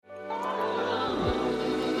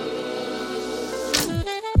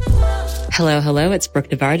Hello, hello. It's Brooke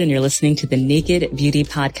Devard, and you're listening to the Naked Beauty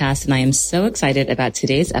Podcast. And I am so excited about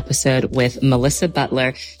today's episode with Melissa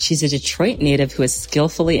Butler. She's a Detroit native who has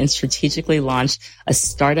skillfully and strategically launched a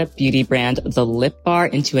startup beauty brand, The Lip Bar,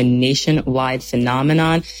 into a nationwide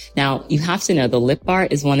phenomenon. Now, you have to know the Lip Bar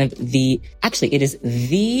is it is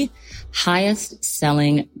the highest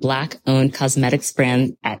selling Black-owned cosmetics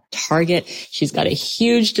brand at Target. She's got a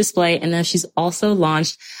huge display, and now she's also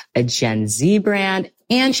launched a Gen Z brand,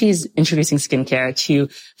 and she's introducing skincare to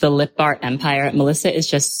the Lip Bar empire. Melissa is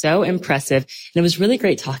just so impressive. And it was really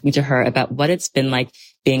great talking to her about what it's been like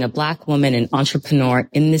being a Black woman and entrepreneur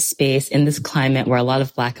in this space, in this climate where a lot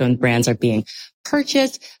of Black-owned brands are being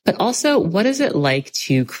purchased, but also what is it like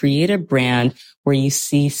to create a brand where you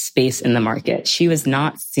see space in the market. She was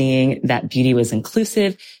not seeing that beauty was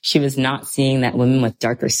inclusive. She was not seeing that women with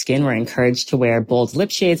darker skin were encouraged to wear bold lip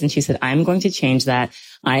shades. And she said, I'm going to change that.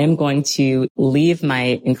 I am going to leave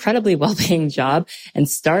my incredibly well-paying job and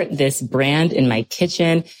start this brand in my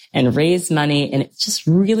kitchen and raise money. And it's just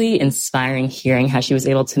really inspiring hearing how she was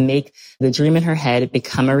able to make the dream in her head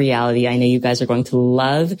become a reality. I know you guys are going to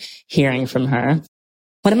love hearing from her.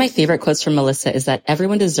 One of my favorite quotes from Melissa is that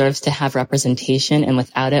everyone deserves to have representation, and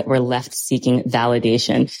without it, we're left seeking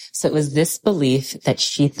validation. So it was this belief that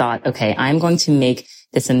she thought, okay, I'm going to make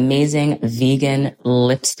this amazing vegan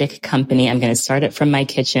lipstick company. I'm going to start it from my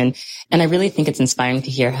kitchen. And I really think it's inspiring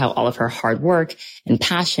to hear how all of her hard work and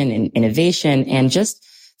passion and innovation and just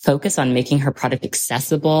focus on making her product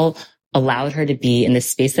accessible allowed her to be in the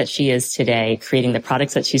space that she is today, creating the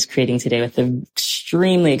products that she's creating today with the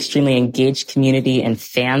extremely, extremely engaged community and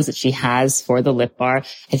fans that she has for the Lip Bar.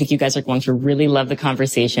 I think you guys are going to really love the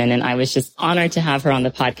conversation, and I was just honored to have her on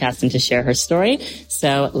the podcast and to share her story.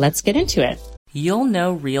 So let's get into it. You'll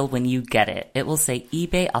know real when you get it. It will say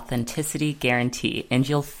eBay Authenticity Guarantee, and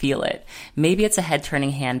you'll feel it. Maybe it's a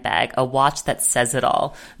head-turning handbag, a watch that says it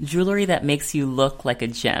all, jewelry that makes you look like a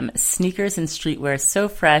gem, sneakers and streetwear so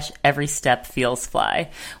fresh every step feels fly.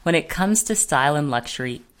 When it comes to style and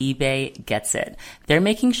luxury, eBay gets it. They're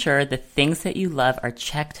making sure the things that you love are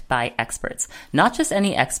checked by experts. Not just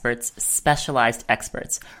any experts, specialized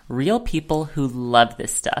experts. Real people who love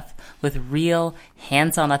this stuff with real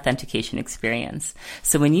hands-on authentication experience.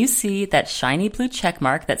 So when you see that shiny blue check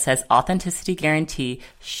mark that says Authenticity Guarantee,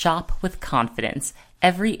 shop with confidence.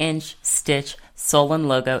 Every inch, stitch, sole, and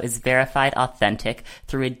logo is verified authentic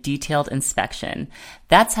through a detailed inspection.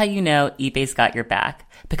 That's how you know eBay's got your back.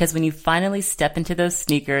 Because when you finally step into those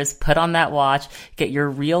sneakers, put on that watch, get your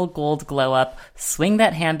real gold glow up, swing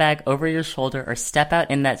that handbag over your shoulder, or step out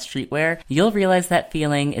in that streetwear, you'll realize that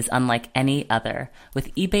feeling is unlike any other.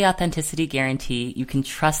 With eBay Authenticity Guarantee, you can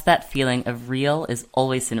trust that feeling of real is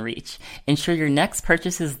always in reach. Ensure your next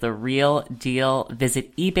purchase is the real deal.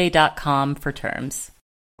 Visit ebay.com for terms.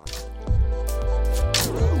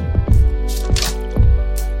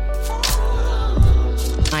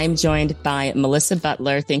 I'm joined by Melissa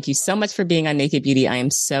Butler. Thank you so much for being on Naked Beauty. I am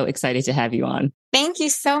so excited to have you on. Thank you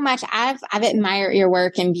so much. I've admired your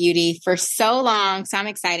work in beauty for so long, so I'm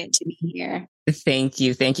excited to be here. Thank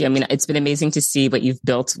you. Thank you. I mean, it's been amazing to see what you've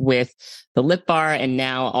built with the Lip Bar, and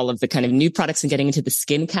now all of the kind of new products and getting into the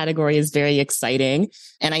skin category is very exciting.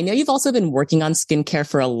 And I know you've also been working on skincare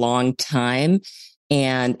for a long time.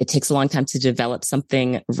 And it takes a long time to develop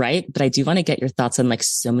something right. But I do want to get your thoughts on like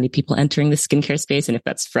so many people entering the skincare space and if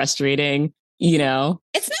that's frustrating, you know?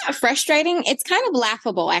 It's not frustrating. It's kind of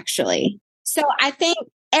laughable, actually. So I think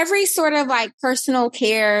every sort of like personal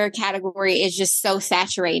care category is just so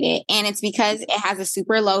saturated. And it's because it has a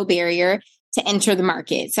super low barrier to enter the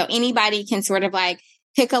market. So anybody can sort of like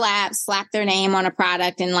pick a lab, slap their name on a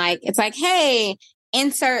product and like, it's like, hey,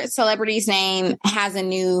 insert celebrity's name has a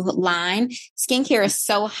new line. Skincare is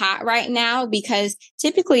so hot right now because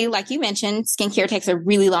typically, like you mentioned, skincare takes a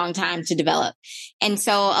really long time to develop. And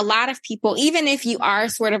so a lot of people, even if you are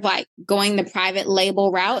sort of like going the private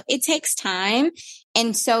label route, it takes time.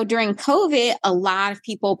 And so during COVID, a lot of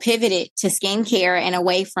people pivoted to skincare and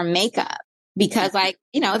away from makeup because like,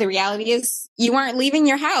 you know, the reality is you weren't leaving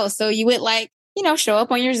your house. So you would like, you know, show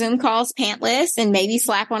up on your Zoom calls pantless and maybe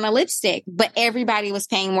slap on a lipstick, but everybody was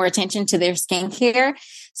paying more attention to their skincare.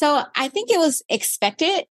 So I think it was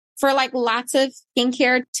expected for like lots of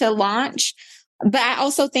skincare to launch. But I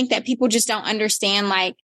also think that people just don't understand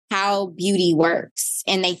like how beauty works.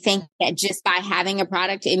 And they think that just by having a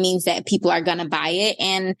product, it means that people are going to buy it.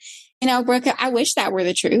 And, Brooke, I wish that were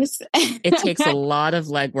the truth. It takes a lot of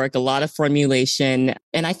legwork, a lot of formulation.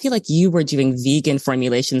 And I feel like you were doing vegan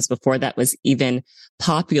formulations before that was even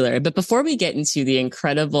popular. But before we get into the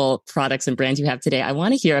incredible products and brands you have today, I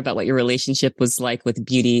want to hear about what your relationship was like with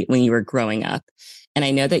beauty when you were growing up. And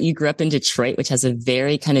I know that you grew up in Detroit, which has a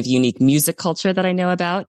very kind of unique music culture that I know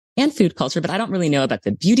about, and food culture, but I don't really know about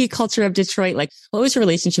the beauty culture of Detroit. Like, what was your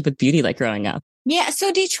relationship with beauty like growing up? Yeah.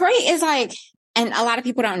 So Detroit is like, and a lot of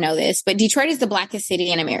people don't know this, but Detroit is the blackest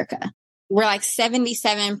city in America. We're like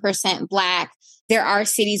 77% Black. There are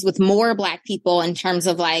cities with more Black people in terms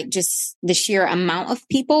of like just the sheer amount of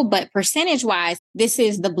people, but percentage wise, this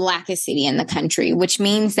is the blackest city in the country, which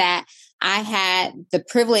means that I had the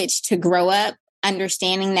privilege to grow up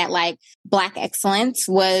understanding that like Black excellence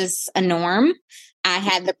was a norm. I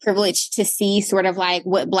had the privilege to see sort of like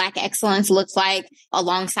what Black excellence looks like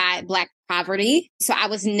alongside Black poverty. So I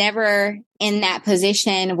was never in that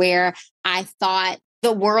position where I thought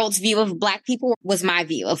the world's view of Black people was my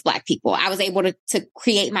view of Black people. I was able to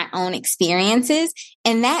create my own experiences.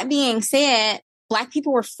 And that being said, Black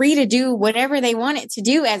people were free to do whatever they wanted to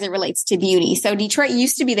do as it relates to beauty. So Detroit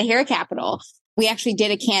used to be the hair capital. We actually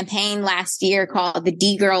did a campaign last year called the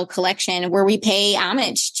D-Girl Collection, where we pay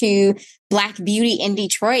homage to Black beauty in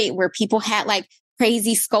Detroit, where people had like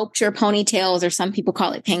crazy sculpture ponytails, or some people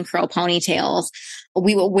call it pin curl ponytails.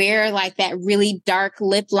 We would wear like that really dark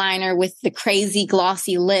lip liner with the crazy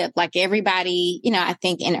glossy lip. Like everybody, I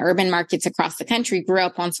think in urban markets across the country grew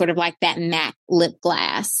up on sort of like that matte lip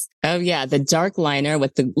gloss. Oh yeah, the dark liner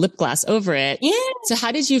with the lip gloss over it. Yeah. So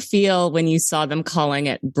how did you feel when you saw them calling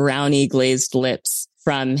it brownie glazed lips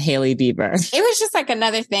from Hailey Bieber? It was just like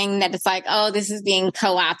another thing that it's like, oh, this is being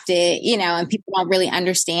co-opted, and people don't really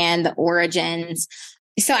understand the origins.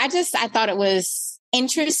 So I thought it was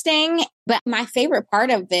interesting, but my favorite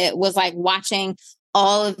part of it was like watching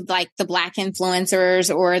all of like the Black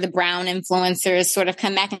influencers or the brown influencers sort of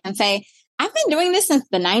come back and say, I've been doing this since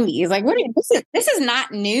the 90s. Like, this is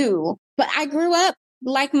not new. But I grew up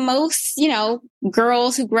like most,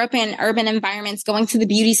 girls who grew up in urban environments, going to the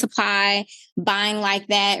beauty supply, buying like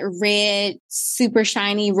that red, super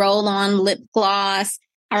shiny roll-on lip gloss.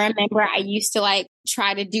 I remember I used to like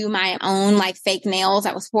try to do my own like fake nails.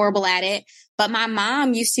 I was horrible at it. But my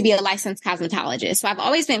mom used to be a licensed cosmetologist. So I've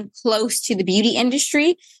always been close to the beauty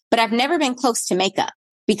industry, but I've never been close to makeup,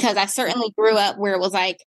 because I certainly grew up where it was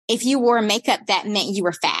like, if you wore makeup, that meant you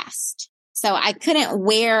were fast. So I couldn't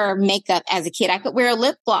wear makeup as a kid. I could wear a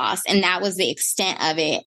lip gloss, and that was the extent of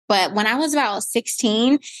it. But when I was about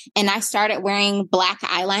 16 and I started wearing Black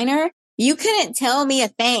eyeliner, you couldn't tell me a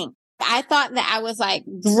thing. I thought that I was like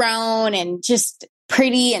grown and just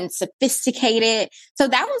pretty and sophisticated. So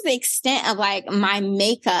that was the extent of like my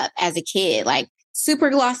makeup as a kid, like super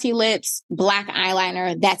glossy lips, Black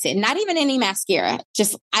eyeliner. That's it. Not even any mascara,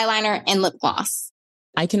 just eyeliner and lip gloss.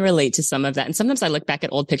 I can relate to some of that. And sometimes I look back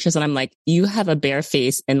at old pictures and I'm like, you have a bare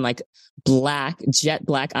face and like jet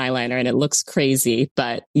black eyeliner, and it looks crazy,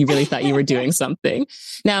 but you really thought you were doing something.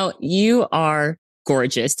 Now, you are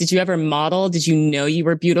gorgeous. Did you ever model? Did you know you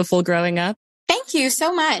were beautiful growing up? Thank you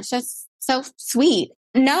so much. That's so sweet.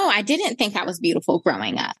 No, I didn't think I was beautiful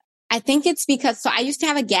growing up. I think it's because, so I used to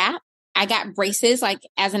have a gap. I got braces like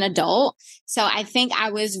as an adult. So I think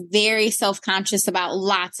I was very self-conscious about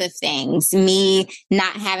lots of things. Me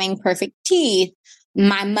not having perfect teeth.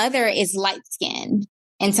 My mother is light skinned.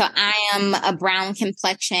 And so I am a brown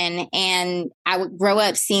complexion, and I would grow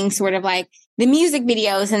up seeing sort of like the music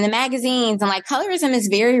videos and the magazines, and like colorism is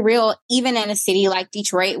very real, even in a city like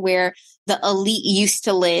Detroit where the elite used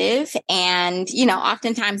to live. And,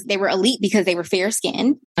 oftentimes they were elite because they were fair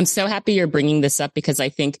skinned. I'm so happy you're bringing this up, because I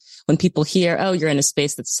think when people hear, oh, you're in a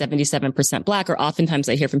space that's 77% Black, or oftentimes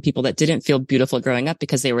I hear from people that didn't feel beautiful growing up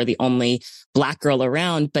because they were the only Black girl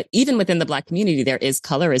around. But even within the Black community, there is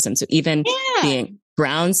colorism. So even being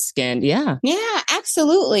brown skinned. Yeah. Yeah,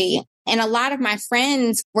 absolutely. And a lot of my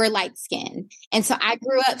friends were light skinned. And so I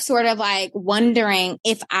grew up sort of like wondering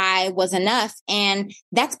if I was enough. And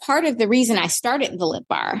that's part of the reason I started the Lip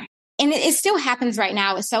Bar. And it still happens right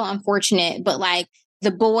now. It's so unfortunate, but like the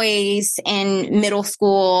boys in middle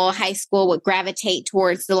school, high school would gravitate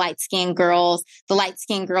towards the light skinned girls. The light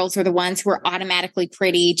skinned girls were the ones who were automatically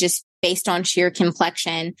pretty just based on sheer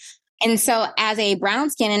complexion. And so as a brown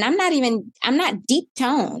skin, and I'm not deep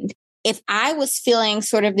toned. If I was feeling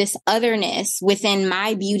sort of this otherness within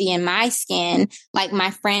my beauty and my skin, like my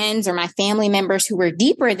friends or my family members who were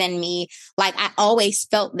deeper than me, like I always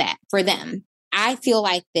felt that for them. I feel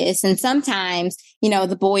like this. And sometimes,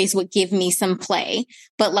 the boys would give me some play,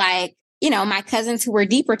 but like, my cousins who were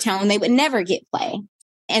deeper tone, they would never get play.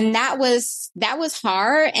 And that was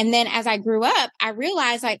hard. And then as I grew up, I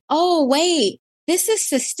realized like, oh, wait, this is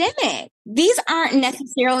systemic. These aren't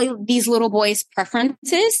necessarily these little boys'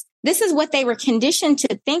 preferences. This is what they were conditioned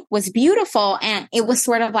to think was beautiful. And it was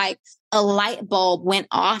sort of like a light bulb went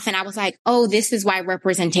off. And I was like, oh, this is why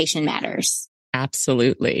representation matters.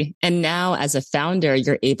 Absolutely. And now as a founder,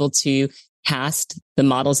 you're able to cast the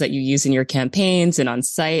models that you use in your campaigns and on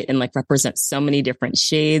site and like represent so many different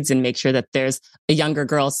shades and make sure that there's a younger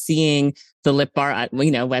girl seeing the Lip Bar at,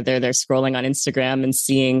 whether they're scrolling on Instagram and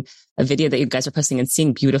seeing a video that you guys are posting and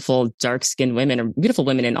seeing beautiful dark skinned women or beautiful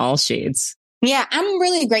women in all shades. Yeah, I'm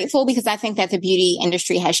really grateful because I think that the beauty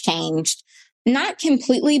industry has changed, not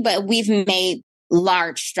completely, but we've made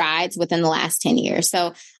large strides within the last 10 years.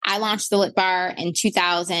 So I launched the Lip Bar in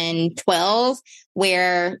 2012,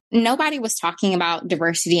 where nobody was talking about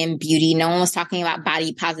diversity and beauty. No one was talking about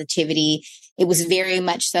body positivity. It was very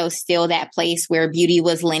much so still that place where beauty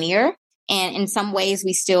was linear. And in some ways,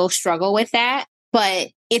 we still struggle with that. But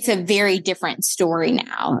it's a very different story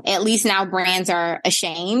now. At least now brands are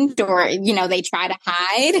ashamed or, they try to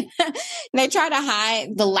hide. They try to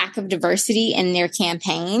hide the lack of diversity in their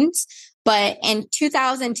campaigns. But in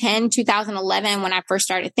 2010, 2011, when I first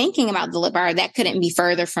started thinking about the Lip Bar, that couldn't be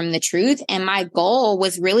further from the truth. And my goal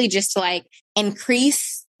was really just to like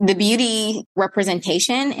increase the beauty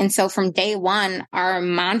representation. And so from day one, our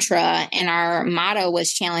mantra and our motto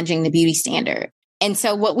was challenging the beauty standard. And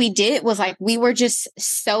so what we did was like, we were just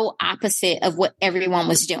so opposite of what everyone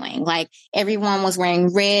was doing. Like everyone was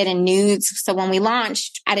wearing red and nudes. So when we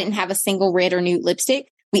launched, I didn't have a single red or nude lipstick.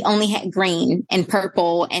 We only had green and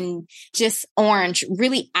purple and just orange,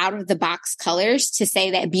 really out of the box colors to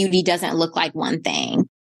say that beauty doesn't look like one thing.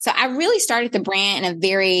 So I really started the brand in a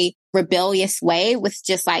very rebellious way with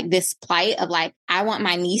just like this plight of like, I want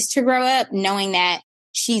my niece to grow up knowing that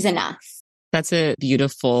she's enough. That's a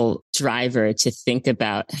beautiful driver to think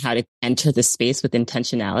about how to enter the space with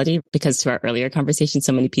intentionality, because to our earlier conversation,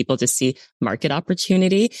 so many people just see market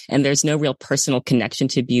opportunity and there's no real personal connection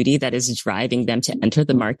to beauty that is driving them to enter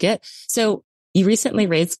the market. So you recently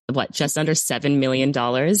raised just under $7 million.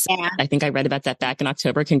 Yeah. I think I read about that back in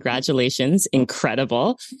October. Congratulations.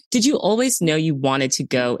 Incredible. Did you always know you wanted to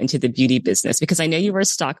go into the beauty business? Because I know you were a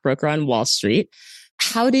stockbroker on Wall Street.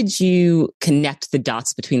 How did you connect the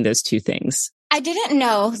dots between those two things? I didn't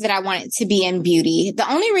know that I wanted to be in beauty.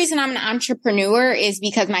 The only reason I'm an entrepreneur is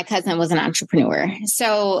because my cousin was an entrepreneur.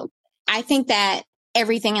 So I think that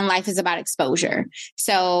everything in life is about exposure.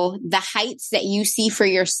 So the heights that you see for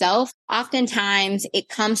yourself, oftentimes it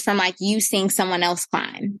comes from like you seeing someone else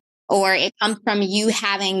climb. Or it comes from you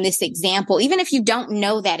having this example, even if you don't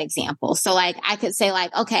know that example. So like I could say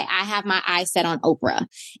like, okay, I have my eyes set on Oprah.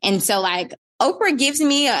 And so like Oprah gives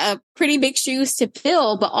me a pretty big shoes to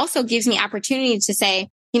fill, but also gives me opportunity to say,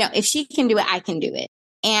 if she can do it, I can do it.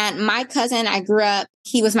 And my cousin, I grew up,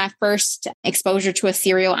 he was my first exposure to a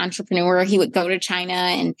serial entrepreneur. He would go to China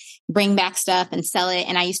and bring back stuff and sell it.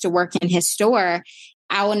 And I used to work in his store.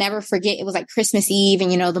 I will never forget. It was like Christmas Eve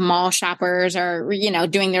and, the mall shoppers are,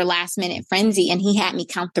 doing their last minute frenzy. And he had me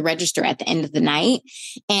count the register at the end of the night.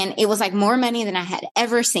 And it was like more money than I had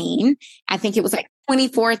ever seen. I think it was like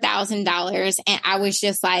 $24,000. And I was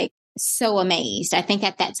just like so amazed. I think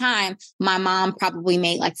at that time, my mom probably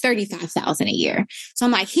made like $35,000 a year. So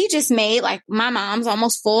I'm like, he just made like my mom's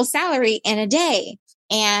almost full salary in a day.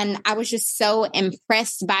 And I was just so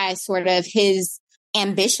impressed by sort of his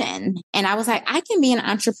ambition. And I was like, I can be an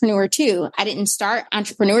entrepreneur too. I didn't start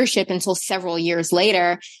entrepreneurship until several years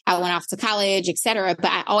later. I went off to college, et cetera, but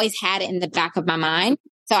I always had it in the back of my mind.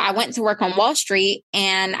 So I went to work on Wall Street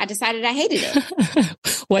and I decided I hated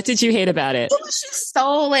it. What did you hate about it? It was just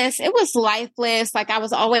soulless. It was lifeless. Like I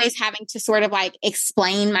was always having to sort of like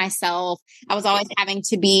explain myself. I was always having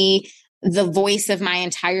to be the voice of my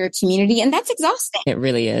entire community. And that's exhausting. It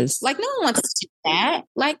really is. Like no one wants to do that.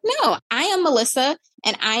 Like, no, I am Melissa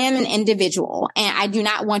and I am an individual and I do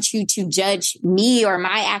not want you to judge me or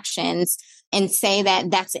my actions and say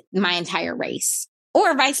that that's my entire race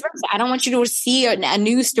or vice versa. I don't want you to see a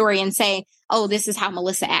news story and say, oh, this is how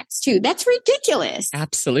Melissa acts too. That's ridiculous.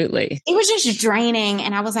 Absolutely. It was just draining.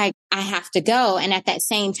 And I was like, I have to go. And at that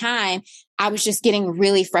same time, I was just getting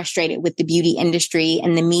really frustrated with the beauty industry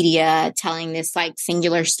and the media telling this like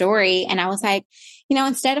singular story. And I was like,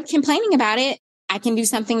 instead of complaining about it, I can do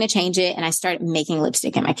something to change it. And I started making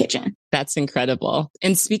lipstick in my kitchen. That's incredible.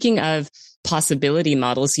 And speaking of possibility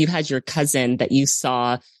models, you had your cousin that you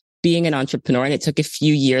saw being an entrepreneur, and it took a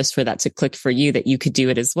few years for that to click for you that you could do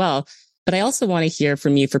it as well. But I also want to hear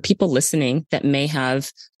from you for people listening that may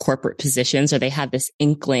have corporate positions or they have this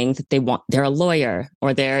inkling that they're a lawyer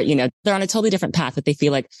or they're on a totally different path, that they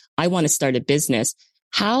feel like, I want to start a business.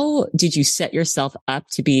 How did you set yourself up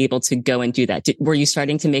to be able to go and do that? Were you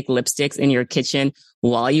starting to make lipsticks in your kitchen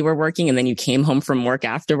while you were working and then you came home from work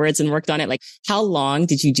afterwards and worked on it? Like, how long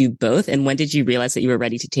did you do both? And when did you realize that you were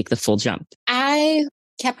ready to take the full jump? I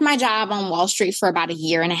kept my job on Wall Street for about a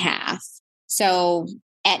year and a half. So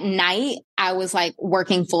at night, I was like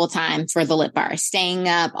working full time for the Lip Bar, staying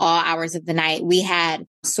up all hours of the night. We had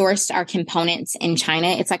sourced our components in China.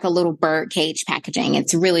 It's like a little bird cage packaging.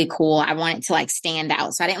 It's really cool. I want it to like stand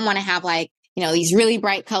out. So I didn't want to have like, these really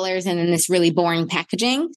bright colors and then this really boring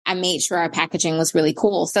packaging. I made sure our packaging was really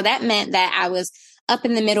cool. So that meant that I was up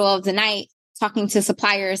in the middle of the night talking to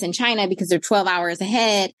suppliers in China because they're 12 hours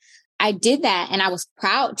ahead. I did that and I was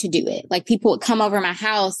proud to do it. Like people would come over my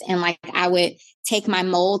house and like I would take my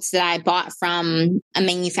molds that I bought from a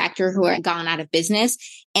manufacturer who had gone out of business,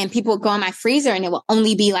 and people would go in my freezer and it will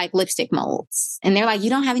only be like lipstick molds. And they're like, you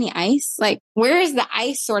don't have any ice? Like, where is the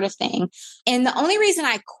ice sort of thing? And the only reason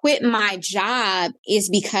I quit my job is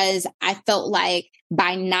because I felt like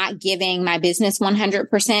by not giving my business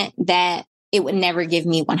 100%, that it would never give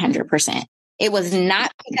me 100%. It was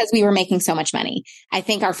not because we were making so much money. I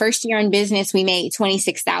think our first year in business, we made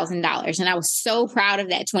 $26,000. And I was so proud of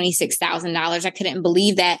that $26,000. I couldn't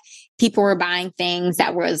believe that people were buying things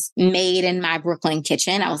that was made in my Brooklyn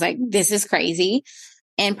kitchen. I was like, this is crazy.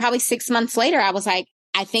 And probably 6 months later, I was like,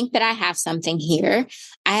 I think that I have something here.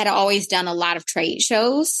 I had always done a lot of trade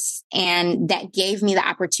shows, and that gave me the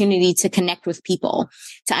opportunity to connect with people,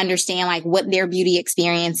 to understand like what their beauty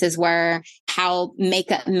experiences were, how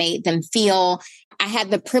makeup made them feel. I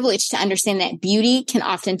had the privilege to understand that beauty can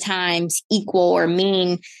oftentimes equal or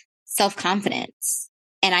mean self-confidence.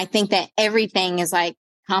 And I think that everything is like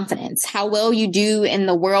confidence. How well you do in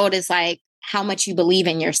the world is like how much you believe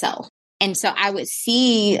in yourself. And so I would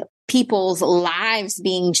see people's lives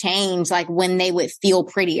being changed, like when they would feel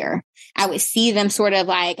prettier. I would see them sort of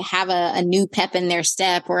like have a new pep in their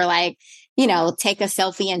step, or like, take a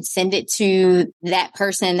selfie and send it to that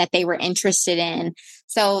person that they were interested in.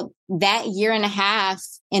 So that year and a half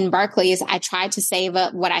in Barclays, I tried to save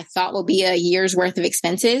up what I thought would be a year's worth of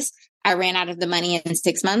expenses. I ran out of the money in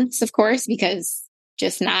 6 months, of course, because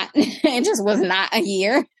it just was not a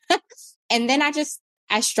year. And then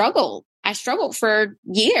I struggled. I struggled for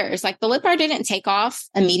years. Like the Lip Bar didn't take off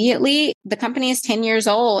immediately. The company is 10 years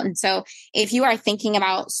old. And so if you are thinking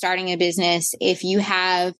about starting a business, if you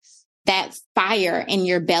have that fire in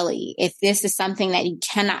your belly, if this is something that you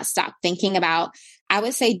cannot stop thinking about, I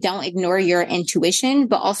would say don't ignore your intuition,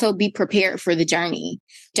 but also be prepared for the journey.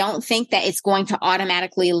 Don't think that it's going to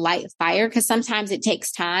automatically light fire, because sometimes it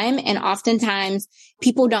takes time. And oftentimes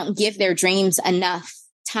people don't give their dreams enough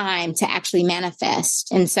time to actually manifest.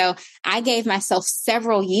 And so I gave myself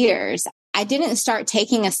several years. I didn't start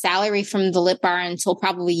taking a salary from the Lip Bar until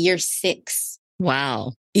probably year 6.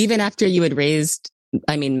 Wow. Even after you had raised,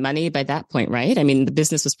 money by that point, right? The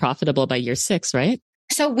business was profitable by year 6, right?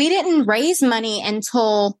 So we didn't raise money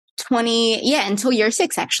until until year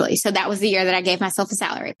 6, actually. So that was the year that I gave myself a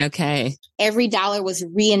salary. Okay. Every dollar was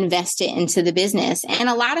reinvested into the business. And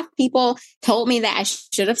a lot of people told me that I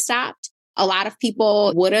should have stopped. A lot of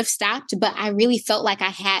people would have stopped, but I really felt like I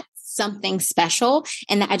had something special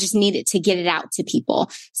and that I just needed to get it out to people.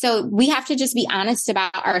 So we have to just be honest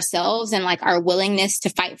about ourselves and like our willingness to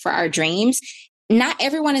fight for our dreams. Not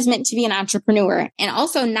everyone is meant to be an entrepreneur. And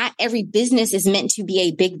also not every business is meant to be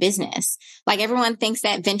a big business. Like everyone thinks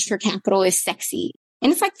that venture capital is sexy.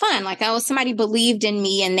 And it's like fun. Like, somebody believed in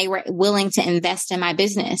me and they were willing to invest in my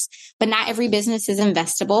business. But not every business is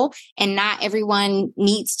investable, and not everyone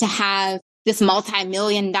needs to have this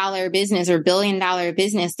multi-million-dollar business or billion-dollar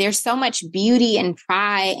business. There's so much beauty and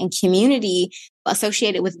pride and community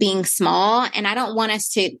associated with being small. And I don't want us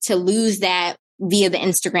to lose that via the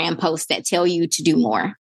Instagram posts that tell you to do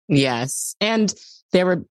more. Yes. And there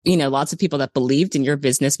were, lots of people that believed in your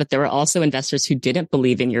business, but there were also investors who didn't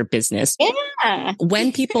believe in your business. Yeah.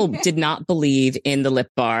 When people did not believe in the Lip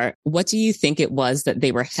Bar, what do you think it was that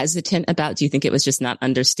they were hesitant about? Do you think it was just not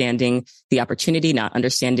understanding the opportunity, not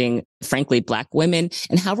understanding, frankly, Black women?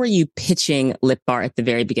 And how were you pitching Lip Bar at the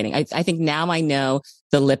very beginning? I think now I know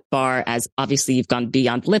the Lip Bar as obviously you've gone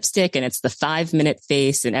beyond lipstick and it's the 5-minute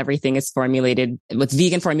face and everything is formulated with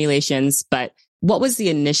vegan formulations. But what was the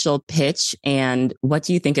initial pitch, and what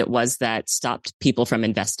do you think it was that stopped people from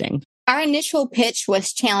investing? Our initial pitch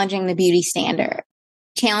was challenging the beauty standard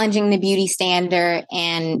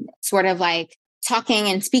and sort of like talking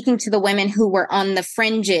and speaking to the women who were on the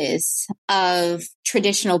fringes of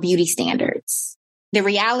traditional beauty standards. The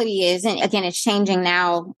reality is, and again, it's changing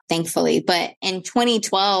now, thankfully, but in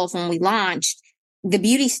 2012, when we launched, the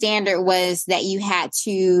beauty standard was that you had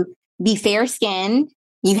to be fair skinned,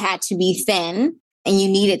 you had to be thin, and you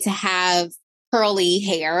needed to have curly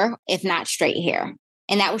hair, if not straight hair.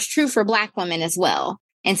 And that was true for Black women as well.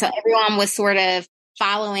 And so everyone was sort of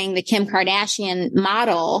following the Kim Kardashian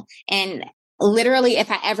model. And literally,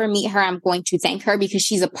 if I ever meet her, I'm going to thank her because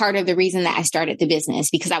she's a part of the reason that I started the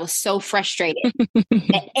business, because I was so frustrated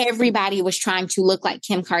that everybody was trying to look like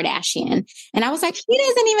Kim Kardashian. And I was like, she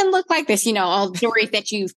doesn't even look like this, all the stories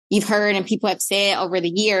that you've heard and people have said over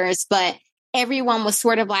the years. But everyone was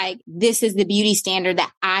sort of like, this is the beauty standard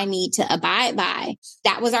that I need to abide by.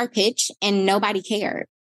 That was our pitch, and nobody cared.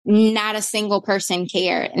 Not a single person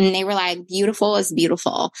cared. And they were like, beautiful is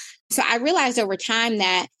beautiful. So I realized over time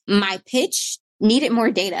that my pitch needed more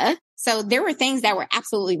data. So there were things that were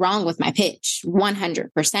absolutely wrong with my pitch,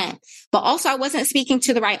 100%. But also I wasn't speaking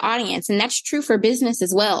to the right audience. And that's true for business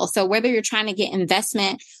as well. So whether you're trying to get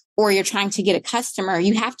investment or you're trying to get a customer,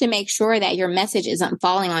 you have to make sure that your message isn't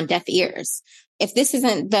falling on deaf ears. If this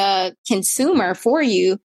isn't the consumer for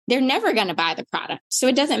you, they're never going to buy the product. So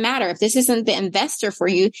it doesn't matter if this isn't the investor for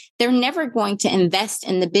you, they're never going to invest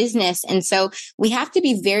in the business. And so we have to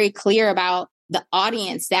be very clear about the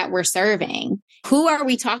audience that we're serving. Who are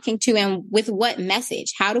we talking to and with what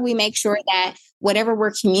message? How do we make sure that whatever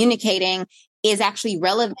we're communicating is actually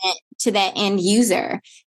relevant to that end user?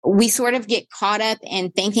 We sort of get caught up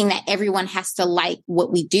in thinking that everyone has to like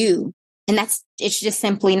what we do. And it's just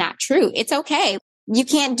simply not true. It's okay. You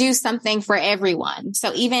can't do something for everyone.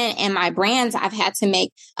 So even in my brands, I've had to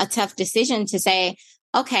make a tough decision to say,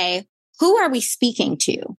 okay, who are we speaking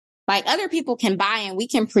to? Like, other people can buy and we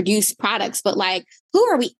can produce products, but like, who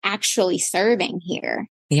are we actually serving here?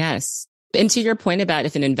 Yes. And to your point about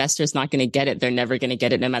if an investor is not going to get it, they're never going to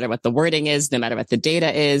get it, no matter what the wording is, no matter what the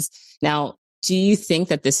data is. Now, do you think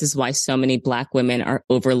that this is why so many Black women are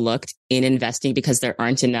overlooked in investing, because there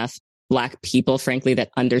aren't enough Black people, frankly,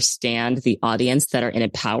 that understand the audience, that are in a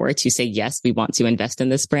power to say, yes, we want to invest in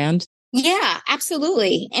this brand? Yeah,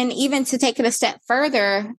 absolutely. And even to take it a step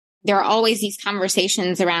further, there are always these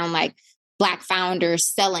conversations around like Black founders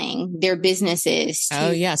selling their businesses.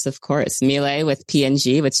 Oh, yes, of course. Miele with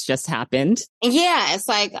P&G, which just happened. Yeah, it's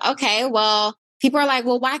like, okay, well, people are like,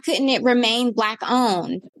 well, why couldn't it remain Black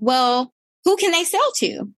owned? Well, who can they sell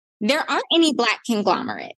to? There aren't any Black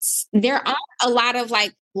conglomerates. There aren't a lot of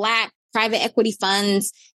like Black private equity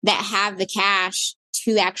funds that have the cash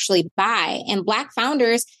to actually buy. And Black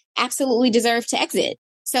founders absolutely deserve to exit.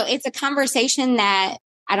 So it's a conversation that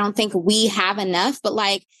I don't think we have enough, but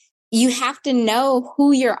like, you have to know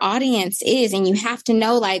who your audience is, and you have to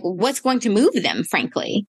know like what's going to move them,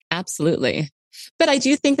 frankly. Absolutely. But I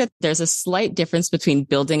do think that there's a slight difference between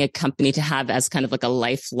building a company to have as kind of like a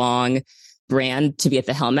lifelong brand to be at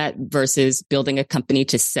the helm at versus building a company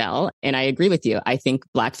to sell. And I agree with you. I think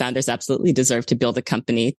Black founders absolutely deserve to build a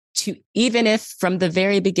company to, even if from the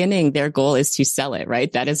very beginning, their goal is to sell it,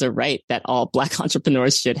 right? That is a right that all Black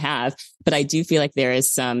entrepreneurs should have. But I do feel like there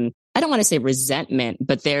is some, I don't want to say resentment,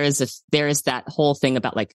 but there is that whole thing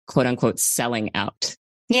about like, quote unquote, selling out.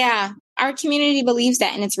 Yeah. Our community believes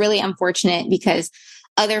that. And it's really unfortunate because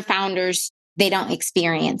other founders, they don't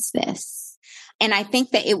experience this. And I think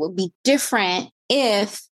that it would be different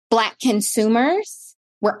if Black consumers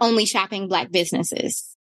were only shopping Black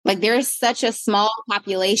businesses. Like, there is such a small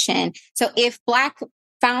population. So if Black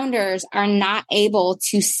founders are not able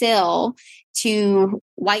to sell to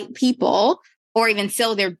white people or even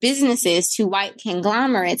sell their businesses to white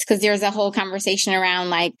conglomerates, because there's a whole conversation around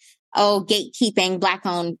like, oh, gatekeeping Black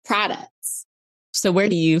owned products. So where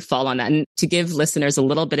do you fall on that? And to give listeners a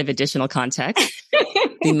little bit of additional context,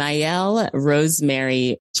 the Mielle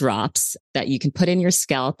Rosemary drops that you can put in your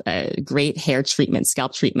scalp, a great hair treatment,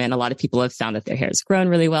 scalp treatment. A lot of people have found that their hair has grown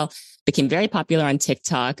really well, became very popular on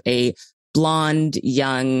TikTok. A blonde,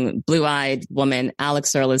 young, blue-eyed woman,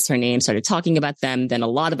 Alex Earl is her name, started talking about them. Then a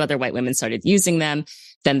lot of other white women started using them.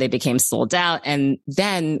 Then they became sold out. And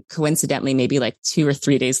then coincidentally, maybe like 2 or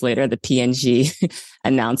 3 days later, the P&G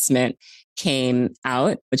announcement came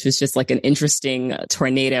out, which was just like an interesting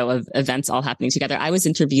tornado of events all happening together. I was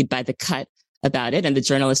interviewed by The Cut about it, and the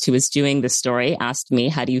journalist who was doing the story asked me,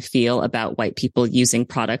 how do you feel about white people using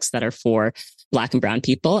products that are for Black and brown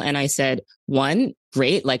people? And I said, one,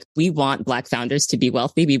 great. Like, we want Black founders to be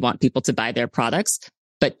wealthy. We want people to buy their products.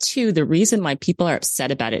 But two, the reason why people are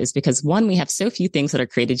upset about it is because one, we have so few things that are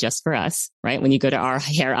created just for us, right? When you go to our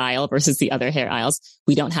hair aisle versus the other hair aisles,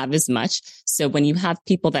 we don't have as much. So when you have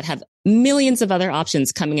people that have millions of other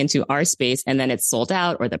options coming into our space and then it's sold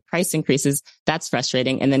out or the price increases, that's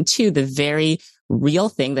frustrating. And then two, the very real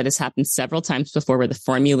thing that has happened several times before where the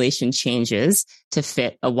formulation changes to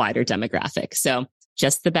fit a wider demographic. So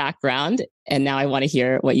just the background. And now I want to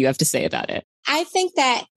hear what you have to say about it. I think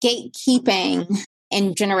that gatekeeping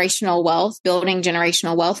and generational wealth, building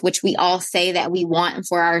generational wealth, which we all say that we want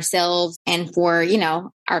for ourselves and for,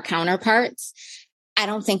 our counterparts, I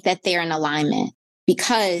don't think that they're in alignment,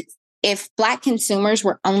 because if Black consumers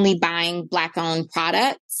were only buying Black owned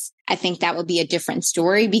products, I think that would be a different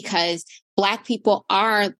story, because Black people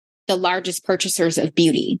are the largest purchasers of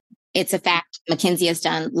beauty. It's a fact. McKinsey has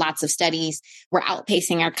done lots of studies. We're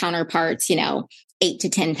outpacing our counterparts, 8 to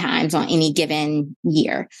 10 times on any given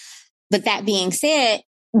year. But that being said,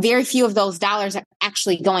 very few of those dollars are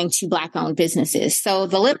actually going to Black owned businesses. So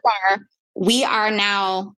the Lip Bar, we are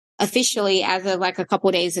now officially, as of like a couple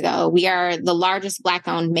of days ago, we are the largest Black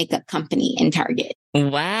owned makeup company in Target.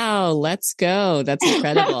 Wow. Let's go. That's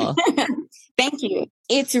incredible. Thank you.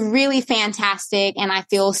 It's really fantastic. And I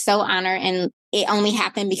feel so honored. And it only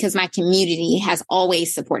happened because my community has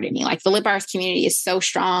always supported me. Like the Lip Bars community is so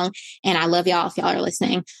strong. And I love y'all. If y'all are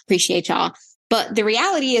listening, appreciate y'all. But the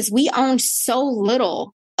reality is we own so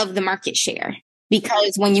little of the market share,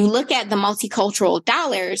 because when you look at the multicultural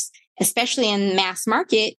dollars, especially in mass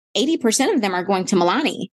market, 80% of them are going to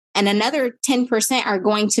Milani and another 10% are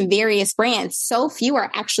going to various brands. So few are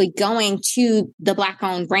actually going to the Black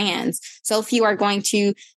owned brands. So few are going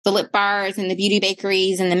to the Lip Bars and the Beauty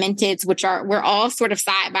Bakeries and the Minteds, we're all sort of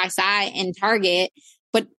side by side in Target,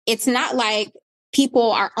 but it's not like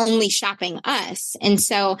people are only shopping us. And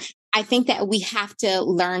so I think that we have to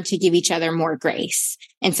learn to give each other more grace.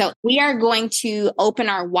 And so we are going to open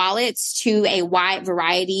our wallets to a wide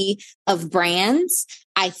variety of brands.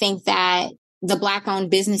 I think that the Black owned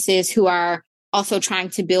businesses who are also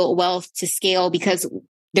trying to build wealth to scale, because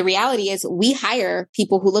the reality is we hire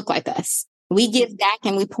people who look like us. We give back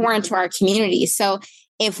and we pour into our community. So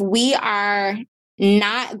if we are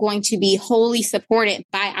not going to be wholly supported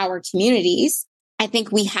by our communities, I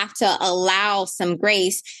think we have to allow some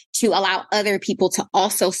grace to allow other people to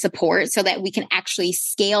also support so that we can actually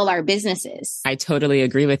scale our businesses. I totally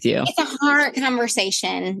agree with you. It's a hard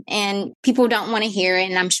conversation and people don't want to hear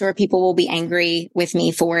it. And I'm sure people will be angry with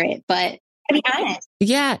me for it, but to be honest.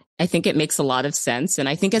 Yeah, I think it makes a lot of sense. And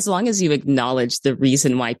I think as long as you acknowledge the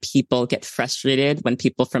reason why people get frustrated when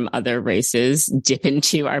people from other races dip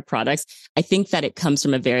into our products, I think that it comes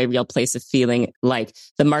from a very real place of feeling like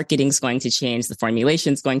the marketing's going to change, the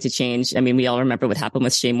formulation's going to change. I mean, we all remember what happened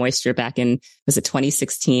with Shea Moisture back in, was it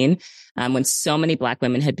 2016? When so many Black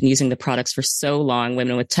women had been using the products for so long,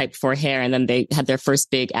 women with type 4 hair, and then they had their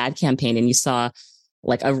first big ad campaign and you saw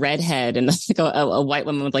like a redhead and like a white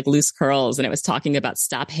woman with like loose curls. And it was talking about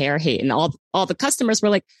stop hair hate. And all the customers were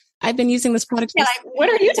like, I've been using this product. Yeah, like, what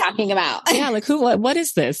are you talking about? Yeah. Like what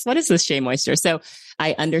is this? What is this Shea Moisture? So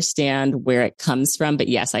I understand where it comes from, but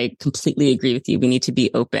yes, I completely agree with you. We need to be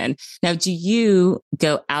open. Now, do you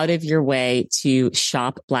go out of your way to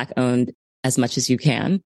shop Black owned as much as you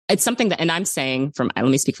can? It's something that, and I'm saying let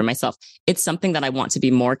me speak for myself. It's something that I want to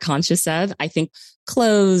be more conscious of. I think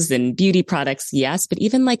clothes and beauty products, yes, but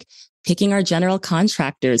even like picking our general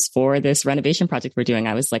contractors for this renovation project we're doing,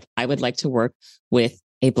 I was like, I would like to work with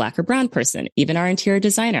a Black or brown person. Even our interior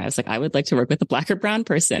designer, I was like, I would like to work with a Black or brown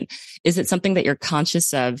person. Is it something that you're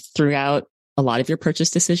conscious of throughout a lot of your purchase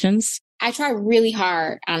decisions? I try really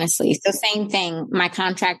hard, honestly. So same thing. My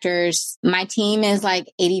contractors, my team is like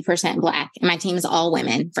 80% Black and my team is all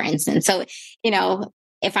women, for instance. So,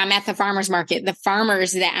 if I'm at the farmer's market, the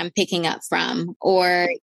farmers that I'm picking up from or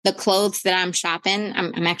the clothes that I'm shopping,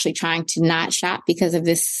 I'm actually trying to not shop because of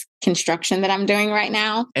this construction that I'm doing right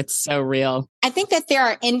now. It's so real. I think that there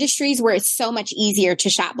are industries where it's so much easier to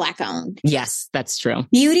shop Black owned. Yes, that's true.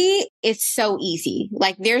 Beauty is so easy.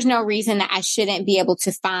 Like there's no reason that I shouldn't be able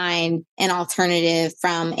to find an alternative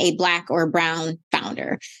from a Black or brown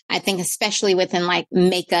founder. I think especially within like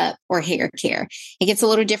makeup or hair care, it gets a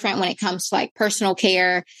little different when it comes to like personal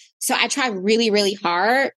care. So I try really, really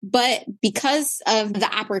hard, but because of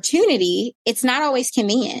the opportunity, it's not always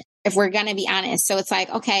convenient if we're going to be honest. So it's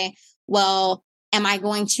like, okay, well, am I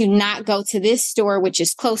going to not go to this store, which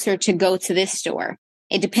is closer to go to this store?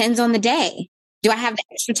 It depends on the day. Do I have the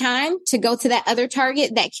extra time to go to that other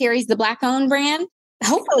Target that carries the Black owned brand?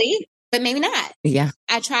 Hopefully, but maybe not. Yeah.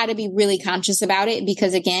 I try to be really conscious about it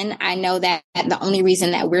because again, I know that the only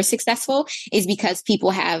reason that we're successful is because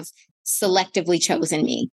people have selectively chosen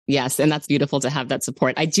me. Yes. And that's beautiful to have that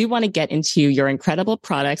support. I do want to get into your incredible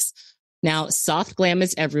products. Now, soft glam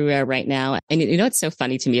is everywhere right now. And you know, it's so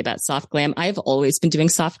funny to me about soft glam. I've always been doing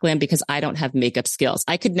soft glam because I don't have makeup skills.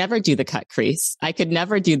 I could never do the cut crease. I could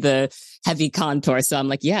never do the heavy contour. So I'm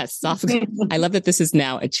like, yes, soft glam. I love that this is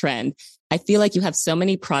now a trend. I feel like you have so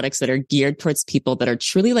many products that are geared towards people that are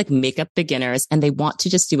truly like makeup beginners and they want to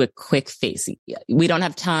just do a quick face. We don't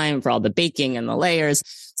have time for all the baking and the layers.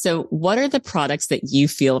 So what are the products that you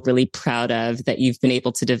feel really proud of that you've been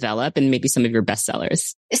able to develop and maybe some of your best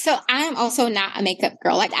sellers? So I'm also not a makeup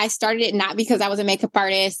girl. Like I started it not because I was a makeup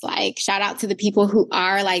artist. Like shout out to the people who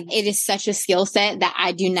are. Like it is such a skill set that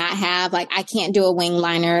I do not have. Like I can't do a wing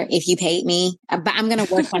liner if you paid me, but I'm going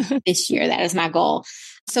to work on it this year. That is my goal.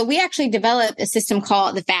 So we actually developed a system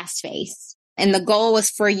called the Fast Face. And the goal was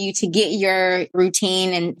for you to get your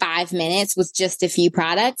routine in 5 minutes with just a few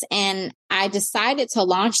products. And I decided to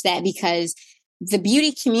launch that because the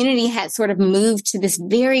beauty community had sort of moved to this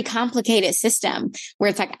very complicated system where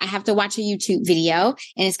it's like, I have to watch a YouTube video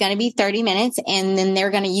and it's going to be 30 minutes and then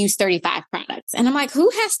they're going to use 35 products. And I'm like, who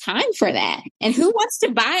has time for that? And who wants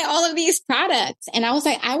to buy all of these products? And I was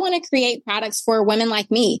like, I want to create products for women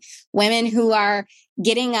like me, women who are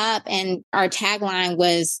getting up, and our tagline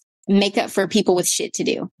was makeup for people with shit to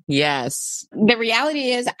do. Yes. The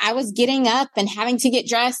reality is I was getting up and having to get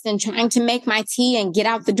dressed and trying to make my tea and get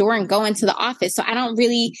out the door and go into the office. So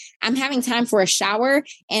I'm having time for a shower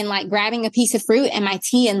and like grabbing a piece of fruit and my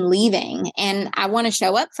tea and leaving. And I want to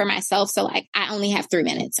show up for myself. So like I only have 3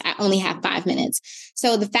 minutes. I only have 5 minutes.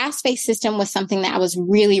 So the Fast Face system was something that I was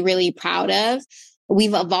really, really proud of.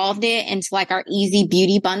 We've evolved it into like our easy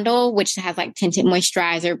beauty bundle, which has like tinted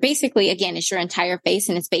moisturizer. Basically, again, it's your entire face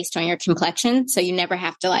and it's based on your complexion. So you never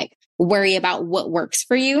have to like worry about what works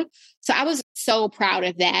for you. So I was so proud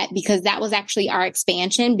of that because that was actually our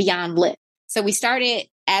expansion beyond lip. So we started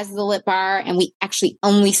as the lip bar and we actually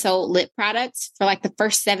only sold lip products for like the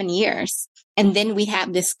first 7 years. And then we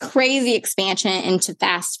have this crazy expansion into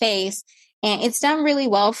Fast Face. And it's done really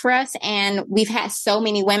well for us. And we've had so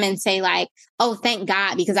many women say like, oh, thank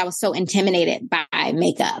God, because I was so intimidated by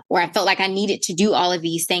makeup, or I felt like I needed to do all of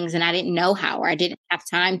these things and I didn't know how, or I didn't have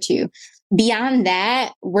time to. Beyond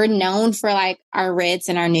that, we're known for like our reds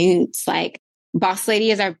and our nudes. Like Boss Lady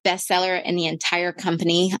is our best seller in the entire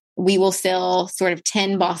company. We will sell sort of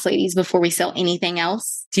 10 Boss Ladies before we sell anything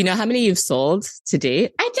else. Do you know how many you've sold to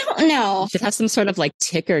date? I don't know. You should have some sort of like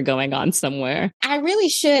ticker going on somewhere. I really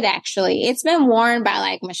should actually. It's been worn by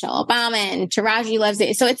like Michelle Obama and Taraji loves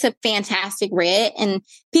it. So it's a fantastic red and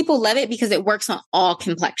people love it because it works on all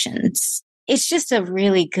complexions. It's just a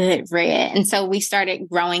really good red. And so we started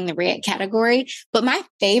growing the red category. But my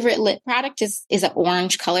favorite lip product is an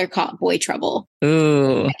orange color called Boy Trouble.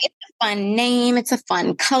 Ooh. It's a fun name. It's a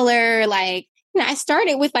fun color. Like, you know, I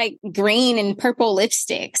started with like green and purple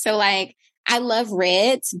lipstick. So like, I love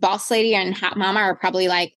reds. Boss Lady and Hot Mama are probably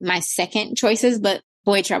like my second choices, but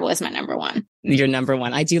Boy Trouble is my number one. Your number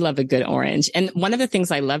one. I do love a good orange. And one of the things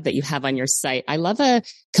I love that you have on your site, I love a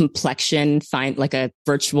complexion, like a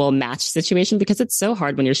virtual match situation, because it's so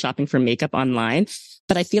hard when you're shopping for makeup online.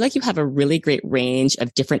 But I feel like you have a really great range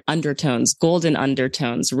of different undertones, golden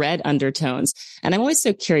undertones, red undertones. And I'm always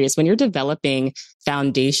so curious when you're developing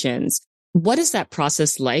foundations, what is that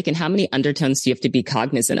process like and how many undertones do you have to be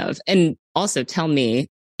cognizant of? And also tell me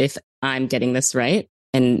if I'm getting this right.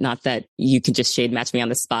 And not that you can just shade match me on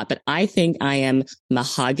the spot, but I think I am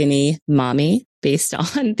mahogany mommy based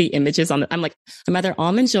on the images I'm either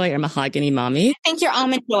Almond Joy or mahogany mommy. I think you're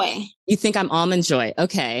Almond Joy. You think I'm Almond Joy.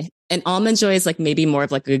 Okay. And Almond Joy is like maybe more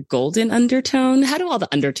of like a golden undertone. How do all the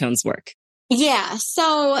undertones work? Yeah.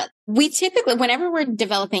 So we typically, whenever we're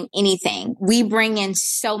developing anything, we bring in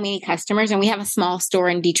so many customers and we have a small store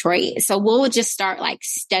in Detroit. So we'll just start like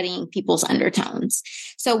studying people's undertones.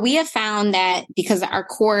 So we have found that because our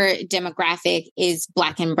core demographic is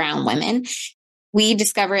Black and brown women, we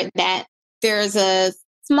discovered that there's a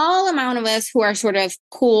small amount of us who are sort of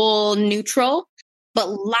cool, neutral, but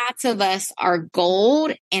lots of us are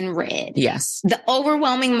gold and red. Yes. The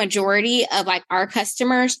overwhelming majority of like our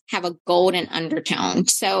customers have a golden undertone.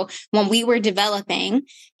 So when we were developing,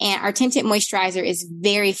 and our tinted moisturizer is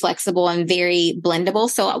very flexible and very blendable.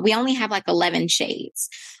 So we only have like 11 shades,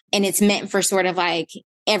 and it's meant for sort of like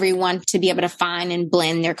everyone to be able to find and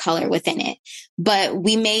blend their color within it. But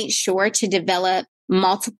we made sure to develop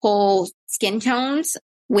multiple skin tones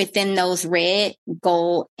within those red,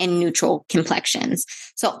 gold, and neutral complexions.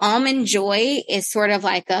 So Almond Joy is sort of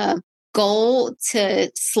like a gold to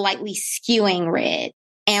slightly skewing red.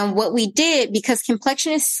 And what we did, because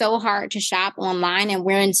complexion is so hard to shop online and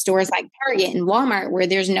we're in stores like Target and Walmart where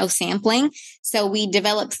there's no sampling. So we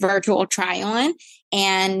developed virtual try on,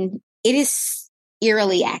 and it is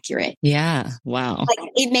eerily accurate. Yeah. Wow. Like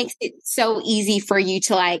it makes it so easy for you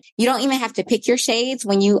to like, you don't even have to pick your shades.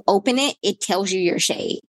 When you open it, it tells you your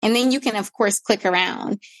shade. And then you can, of course, click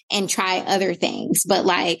around and try other things. But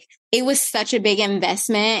like, it was such a big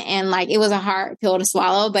investment and like, it was a hard pill to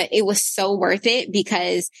swallow, but it was so worth it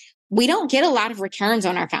because we don't get a lot of returns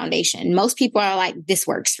on our foundation. Most people are like, this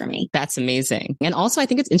works for me. That's amazing. And also, I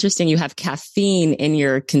think it's interesting you have caffeine in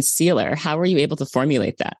your concealer. How were you able to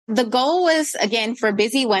formulate that? The goal was, again, for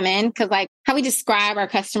busy women, because like how we describe our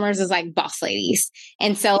customers is like boss ladies.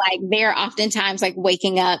 And so like they're oftentimes like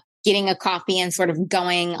waking up, getting a coffee and sort of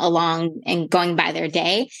going along and going by their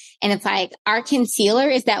day. And it's like our concealer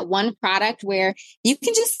is that one product where you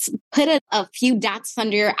can just put a few dots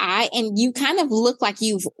under your eye and you kind of look like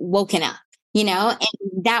you've woken up, you know?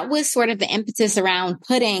 And that was sort of the impetus around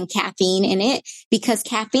putting caffeine in it because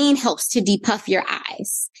caffeine helps to depuff your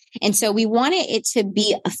eyes. And so we wanted it to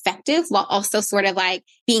be effective while also sort of like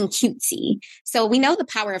being cutesy. So we know the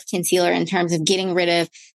power of concealer in terms of getting rid of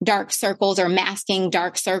dark circles or masking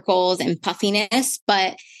dark circles and puffiness.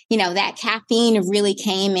 But, you know, that caffeine really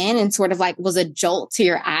came in and sort of like was a jolt to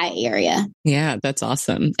your eye area. Yeah, that's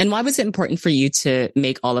awesome. And why was it important for you to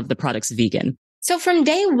make all of the products vegan? So from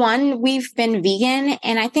day one, we've been vegan.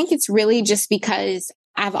 And I think it's really just because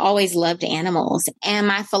I've always loved animals. And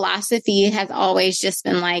my philosophy has always just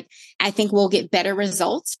been like, I think we'll get better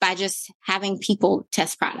results by just having people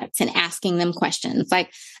test products and asking them questions.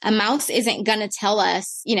 Like a mouse isn't going to tell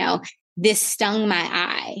us, you know, this stung my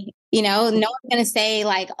eye. You know, no one's going to say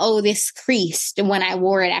like, oh, this creased when I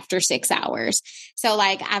wore it after 6 hours. So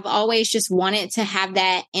like, I've always just wanted to have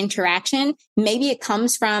that interaction. Maybe it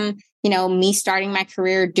comes from, you know, me starting my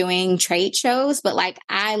career doing trade shows, but like,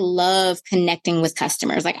 I love connecting with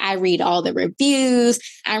customers. Like I read all the reviews.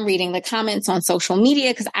 I'm reading the comments on social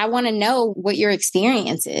media because I want to know what your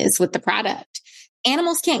experience is with the product.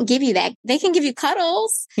 Animals can't give you that. They can give you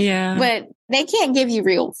cuddles, but they can't give you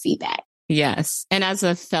real feedback. Yes. And as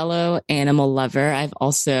a fellow animal lover, I've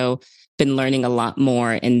also been learning a lot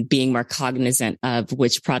more and being more cognizant of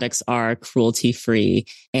which products are cruelty free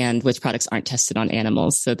and which products aren't tested on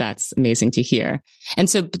animals. So that's amazing to hear. And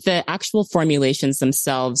so the actual formulations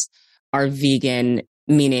themselves are vegan,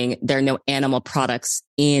 meaning there are no animal products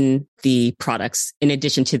in the products in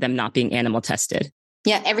addition to them not being animal tested.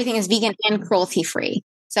 Yeah, everything is vegan and cruelty free.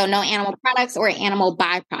 So no animal products or animal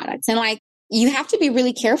byproducts. And like, you have to be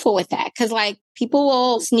really careful with that because like people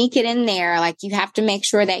will sneak it in there. Like you have to make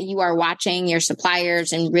sure that you are watching your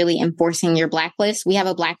suppliers and really enforcing your blacklist. We have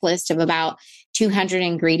a blacklist of about 200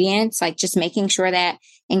 ingredients, like just making sure that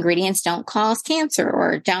ingredients don't cause cancer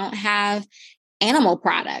or don't have animal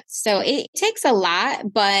products. So it takes a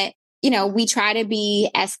lot, but you know, we try to be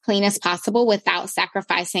as clean as possible without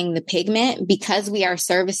sacrificing the pigment because we are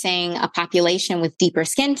servicing a population with deeper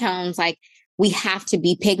skin tones. Like we have to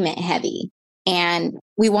be pigment heavy. And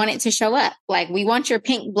we want it to show up. Like we want your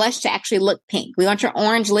pink blush to actually look pink. We want your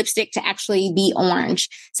orange lipstick to actually be orange.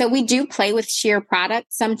 So we do play with sheer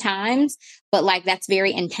products sometimes, but like that's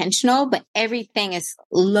very intentional, but everything is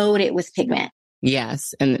loaded with pigment.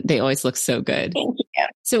 Yes. And they always look so good. Thank you.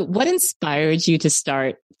 So what inspired you to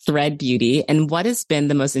start Thread Beauty and what has been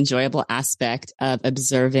the most enjoyable aspect of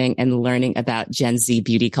observing and learning about Gen Z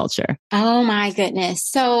beauty culture? Oh my goodness.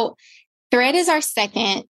 So Thread is our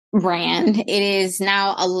second brand. It is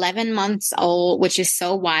now 11 months old, which is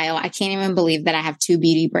so wild. I can't even believe that I have two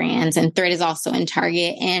beauty brands and Thread is also in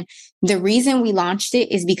Target. And the reason we launched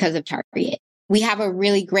it is because of Target. We have a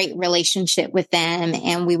really great relationship with them.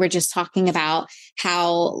 And we were just talking about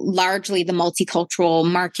how largely the multicultural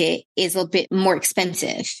market is a bit more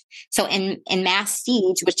expensive. So in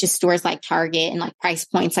masstige, which is stores like Target and like price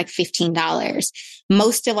points like $15,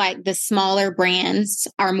 most of like the smaller brands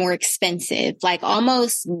are more expensive, like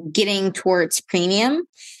almost getting towards premium.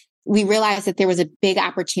 We realized that there was a big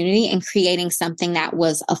opportunity in creating something that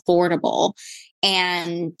was affordable.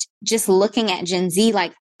 And just looking at Gen Z,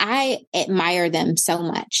 like I admire them so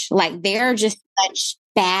much. Like they're just such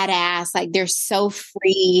badass. Like they're so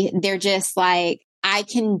free. They're just like, I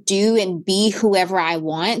can do and be whoever I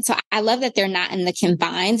want. So I love that they're not in the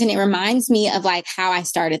confines. And it reminds me of like how I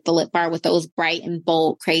started the Lip Bar with those bright and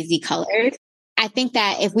bold, crazy colors. I think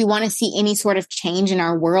that if we want to see any sort of change in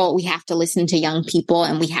our world, we have to listen to young people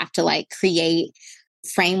and we have to like create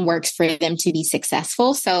frameworks for them to be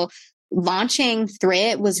successful. So launching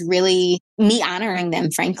Thread was really me honoring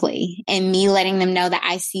them, frankly, and me letting them know that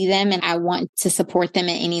I see them and I want to support them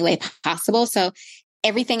in any way possible. So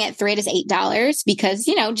Everything at Thread is $8 because,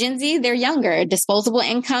 Gen Z, they're younger. Disposable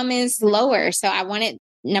income is lower. So I wanted,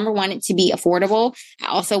 number one, it to be affordable. I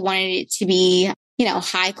also wanted it to be,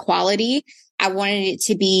 high quality. I wanted it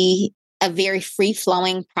to be a very free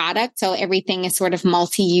flowing product. So everything is sort of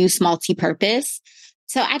multi-use, multi-purpose.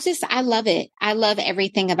 So I love it. I love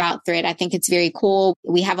everything about Thread. I think it's very cool.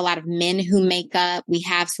 We have a lot of men who make up. We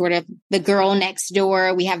have sort of the girl next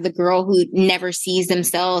door. We have the girl who never sees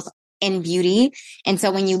themselves in beauty. And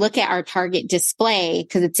so when you look at our Target display,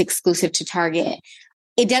 because it's exclusive to Target,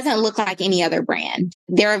 it doesn't look like any other brand.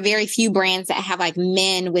 There are very few brands that have like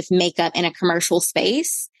men with makeup in a commercial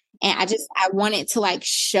space. And I want it to like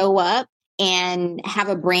show up and have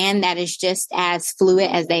a brand that is just as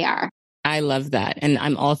fluid as they are. I love that. And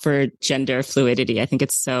I'm all for gender fluidity. I think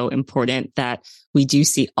it's so important that we do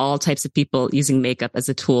see all types of people using makeup as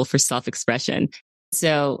a tool for self-expression.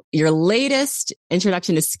 So your latest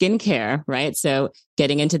introduction to skincare, right? So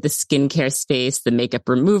getting into the skincare space, the makeup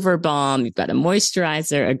remover balm, you've got a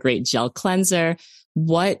moisturizer, a great gel cleanser.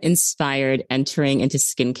 What inspired entering into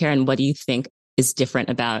skincare, and what do you think is different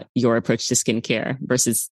about your approach to skincare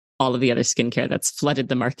versus all of the other skincare that's flooded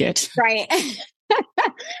the market? Right.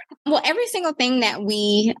 Well, every single thing that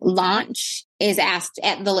we launch is asked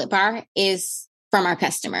at the Lip Bar is from our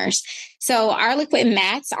customers. So our liquid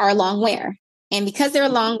mattes are long wear. And because they're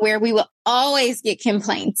long wear, we will always get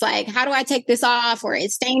complaints like, how do I take this off? Or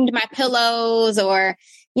it stained my pillows, or,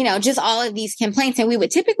 just all of these complaints. And we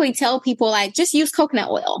would typically tell people like, just use coconut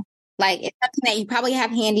oil. Like it's something that you probably have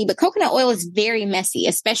handy, but coconut oil is very messy,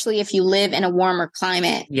 especially if you live in a warmer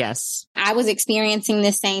climate. Yes. I was experiencing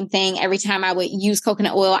the same thing. Every time I would use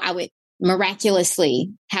coconut oil, I would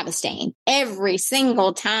miraculously have a stain every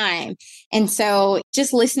single time. And so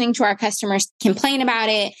just listening to our customers complain about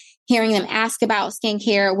it, hearing them ask about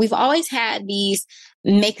skincare. We've always had these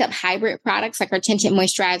makeup hybrid products, like our tinted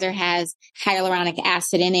moisturizer has hyaluronic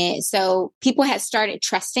acid in it. So people had started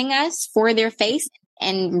trusting us for their face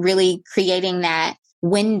and really creating that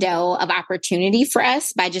window of opportunity for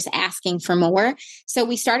us by just asking for more. So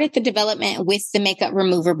we started the development with the makeup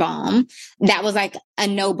remover balm. That was like a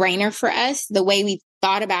no-brainer for us. The way we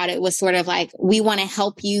thought about it was sort of like, we want to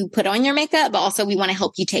help you put on your makeup, but also we want to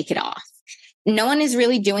help you take it off. No one is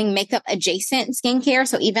really doing makeup adjacent skincare.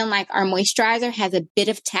 So even like our moisturizer has a bit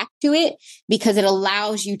of tact to it because it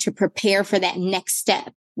allows you to prepare for that next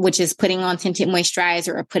step, which is putting on tinted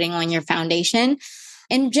moisturizer or putting on your foundation.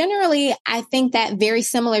 And generally, I think that very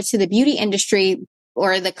similar to the beauty industry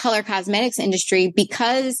or the color cosmetics industry,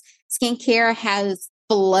 because skincare has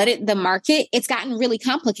flooded the market, it's gotten really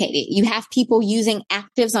complicated. You have people using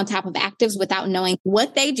actives on top of actives without knowing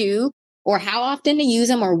what they do or how often to use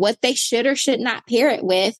them or what they should or should not pair it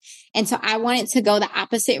with. And so I wanted to go the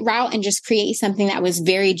opposite route and just create something that was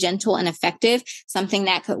very gentle and effective, something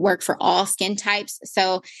that could work for all skin types.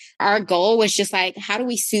 So our goal was just like, how do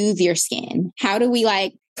we soothe your skin? How do we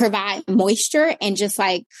like provide moisture and just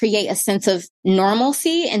like create a sense of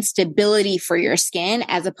normalcy and stability for your skin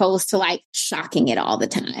as opposed to like shocking it all the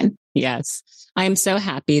time? Yes. I am so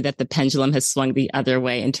happy that the pendulum has swung the other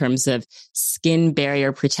way in terms of skin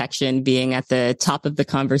barrier protection being at the top of the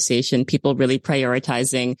conversation, people really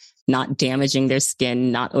prioritizing not damaging their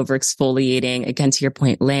skin, not overexfoliating. Again, to your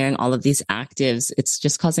point, layering all of these actives, it's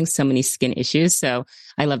just causing so many skin issues. So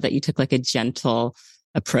I love that you took like a gentle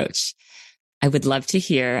approach. I would love to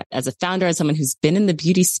hear, as a founder, as someone who's been in the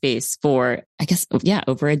beauty space for, I guess,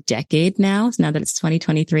 over a decade now that it's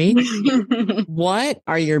 2023. What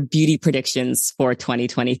are your beauty predictions for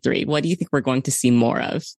 2023? What do you think we're going to see more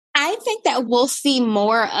of? I think that we'll see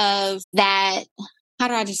more of that. How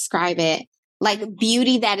do I describe it? Like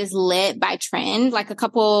beauty that is lit by trend. Like a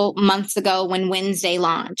couple months ago when Wednesday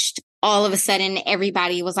launched, all of a sudden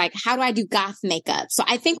everybody was like, how do I do goth makeup? So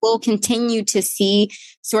I think we'll continue to see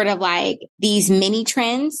sort of like these mini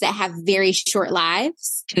trends that have very short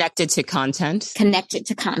lives. Connected to content.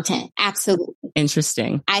 Absolutely.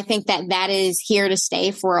 Interesting. I think that is here to stay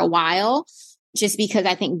for a while, just because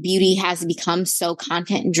I think beauty has become so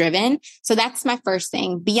content driven. So that's my first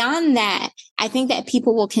thing. Beyond that, I think that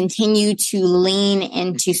people will continue to lean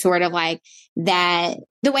into sort of like that.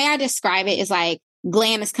 The way I describe it is like,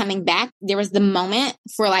 glam is coming back. There was the moment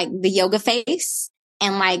for like the yoga face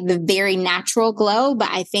and like the very natural glow. But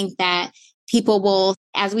I think that people will,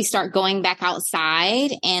 as we start going back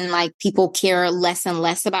outside and like people care less and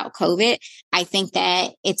less about COVID, I think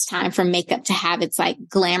that it's time for makeup to have its like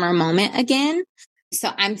glamour moment again.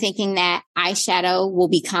 So I'm thinking that eyeshadow will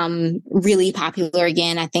become really popular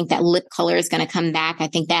again. I think that lip color is going to come back. I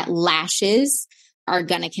think that lashes are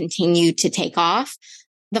going to continue to take off.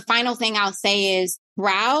 The final thing I'll say is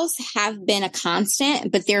brows have been a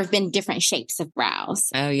constant, but there have been different shapes of brows.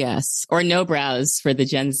 Oh, yes. Or no brows for the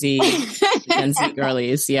Gen Z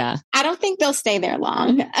girlies. Yeah. I don't think they'll stay there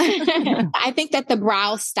long. I think that the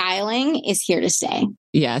brow styling is here to stay.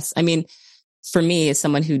 Yes. I mean, for me, as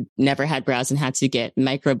someone who never had brows and had to get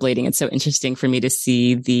microblading, it's so interesting for me to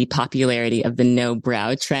see the popularity of the no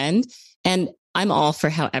brow trend. And I'm all for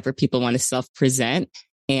however people want to self-present.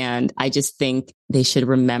 And I just think they should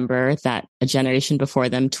remember that a generation before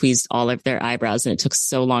them tweezed all of their eyebrows and it took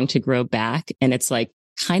so long to grow back. And it's like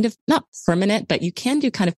kind of not permanent, but you can do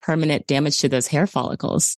kind of permanent damage to those hair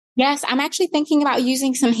follicles. Yes, I'm actually thinking about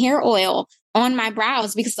using some hair oil on my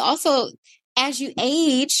brows because also as you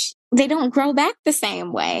age, they don't grow back the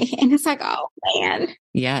same way. And it's like, oh man.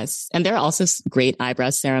 Yes. And there are also great eyebrow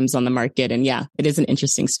serums on the market. And yeah, it is an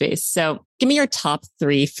interesting space. So give me your top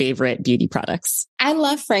 3 favorite beauty products. I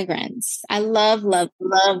love fragrance. I love.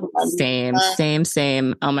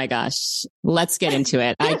 Same. Oh my gosh. Let's get into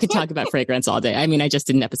it. I could talk about fragrance all day. I mean, I just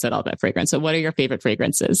did an episode all about fragrance. So what are your favorite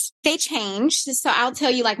fragrances? They changed. So I'll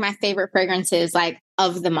tell you like my favorite fragrances like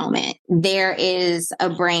of the moment. There is a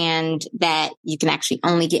brand that you can actually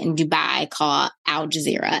only get in Dubai called Al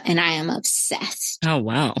Jazeera. And I am obsessed. Oh,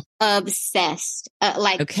 wow. Obsessed.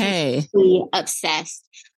 Okay. Obsessed.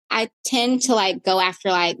 I tend to like go after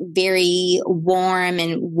like very warm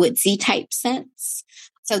and woodsy type scents.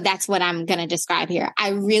 So that's what I'm going to describe here. I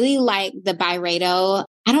really like the Byredo.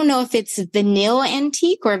 I don't know if it's Vanille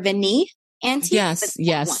Antique or Vanille Antique.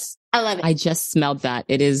 Yes. I love it. I just smelled that.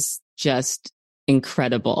 It is just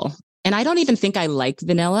incredible. And I don't even think I like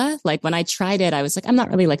vanilla. Like when I tried it, I was like, I'm not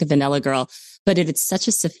really like a vanilla girl, but it's such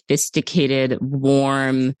a sophisticated,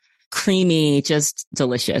 warm, creamy, just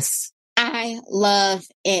delicious. I love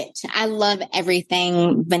it. I love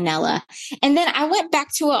everything vanilla. And then I went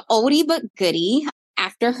back to an oldie but goodie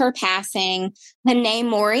after her passing, Hanae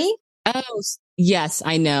Mori. Oh, yes,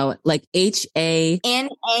 I know. Like HANANO.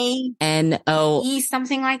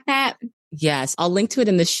 Something like that. Yes. I'll link to it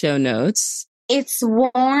in the show notes. It's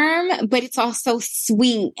warm, but it's also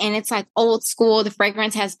sweet and it's like old school. The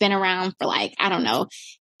fragrance has been around for like, I don't know,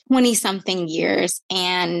 20 something years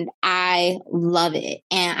and I love it.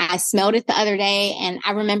 And I smelled it the other day and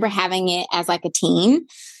I remember having it as like a teen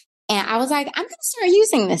and I was like, I'm going to start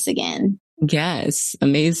using this again. Yes.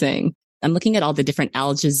 Amazing. I'm looking at all the different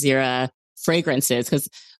Al Jazeera fragrances because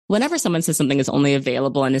whenever someone says something is only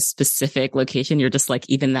available in a specific location, you're just like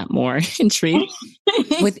even that more intrigued.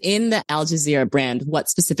 Within the Al Jazeera brand, what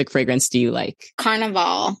specific fragrance do you like?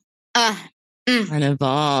 Carnival.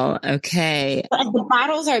 Carnival. Okay. The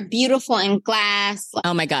bottles are beautiful in glass.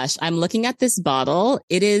 Oh my gosh. I'm looking at this bottle.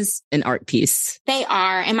 It is an art piece. They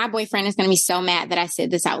are. And my boyfriend is going to be so mad that I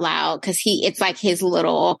said this out loud because it's like his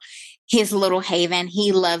little haven.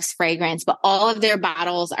 He loves fragrance, but all of their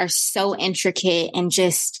bottles are so intricate and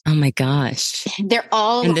just, oh my gosh. They're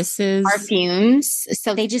all and this is perfumes.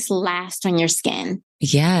 So they just last on your skin.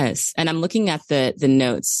 Yes. And I'm looking at the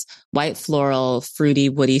notes, white floral, fruity,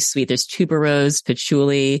 woody, sweet. There's tuberose,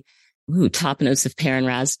 patchouli, top notes of pear and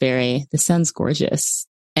raspberry. This sounds gorgeous.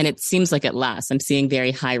 And it seems like it lasts. I'm seeing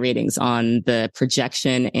very high ratings on the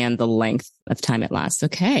projection and the length of time it lasts.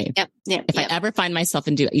 Okay. Yep. If I ever find myself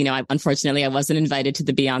unfortunately I wasn't invited to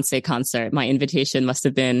the Beyonce concert. My invitation must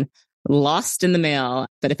have been lost in the mail.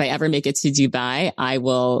 But if I ever make it to Dubai, I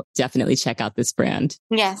will definitely check out this brand.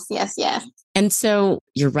 Yes. And so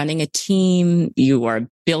you're running a team. You are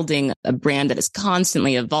building a brand that is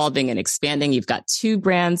constantly evolving and expanding. You've got 2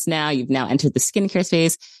 brands now. You've now entered the skincare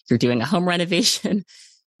space. You're doing a home renovation.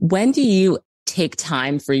 When do you take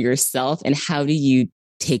time for yourself and how do you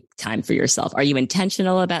take time for yourself? Are you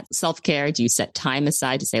intentional about self-care? Do you set time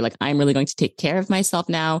aside to say like, I'm really going to take care of myself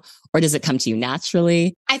now? Or does it come to you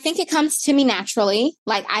naturally? I think it comes to me naturally.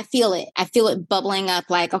 Like I feel it bubbling up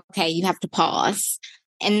like, okay, you have to pause.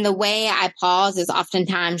 And the way I pause is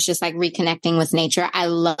oftentimes just like reconnecting with nature. I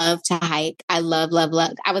love to hike. I love.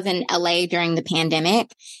 I was in LA during the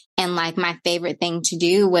pandemic. And like my favorite thing to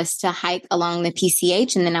do was to hike along the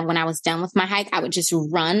PCH. And then when I was done with my hike, I would just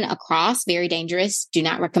run across, very dangerous, do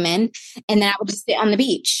not recommend. And then I would just sit on the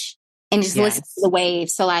beach and just listen to the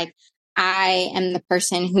waves. So like I am the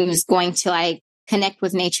person who's going to like connect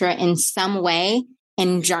with nature in some way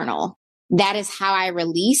and journal. That is how I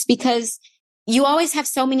release because you always have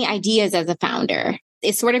so many ideas as a founder.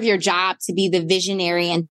 It's sort of your job to be the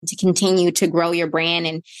visionary and to continue to grow your brand.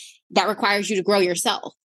 And that requires you to grow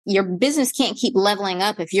yourself. Your business can't keep leveling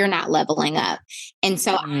up if you're not leveling up. And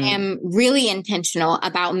so I am really intentional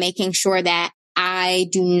about making sure that I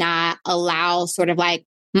do not allow sort of like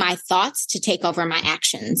my thoughts to take over my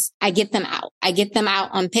actions. I get them out. I get them out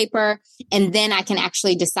on paper, and then I can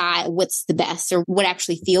actually decide what's the best or what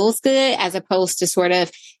actually feels good, as opposed to sort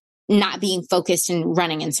of not being focused and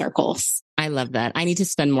running in circles. I love that. I need to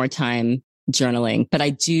spend more time journaling, but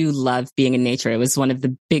I do love being in nature. It was one of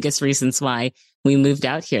the biggest reasons why we moved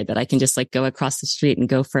out here, that I can just like go across the street and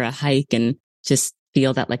go for a hike and just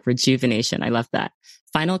feel that like rejuvenation. I love that.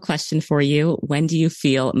 Final question for you. When do you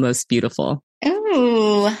feel most beautiful?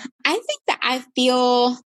 Ooh, I think that I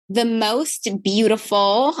feel the most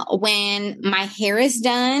beautiful when my hair is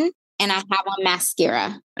done and I have on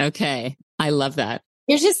mascara. Okay. I love that.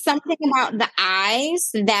 There's just something about the eyes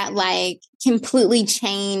that like completely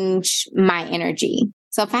change my energy.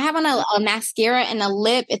 So if I have on a mascara and a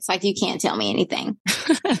lip, it's like you can't tell me anything.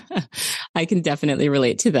 I can definitely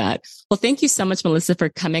relate to that. Well, thank you so much, Melissa, for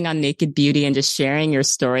coming on Naked Beauty and just sharing your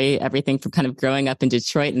story, everything from kind of growing up in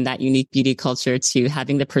Detroit and that unique beauty culture to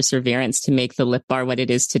having the perseverance to make the Lip Bar what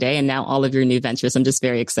it is today, and now all of your new ventures. I'm just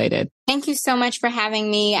very excited. Thank you so much for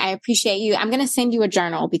having me. I appreciate you. I'm going to send you a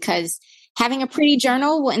journal because having a pretty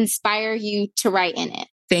journal will inspire you to write in it.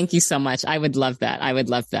 Thank you so much. I would love that. I would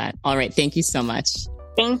love that. All right. Thank you so much.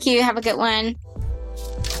 Thank you. Have a good one.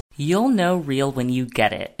 You'll know real when you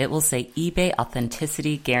get it. It will say eBay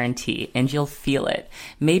Authenticity Guarantee, and you'll feel it.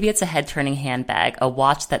 Maybe it's a head-turning handbag, a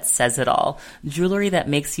watch that says it all, jewelry that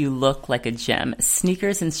makes you look like a gem,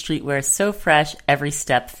 sneakers and streetwear so fresh, every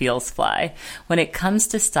step feels fly. When it comes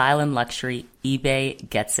to style and luxury, eBay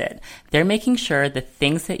gets it. They're making sure the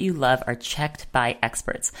things that you love are checked by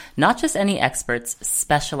experts. Not just any experts,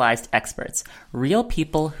 specialized experts. Real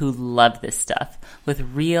people who love this stuff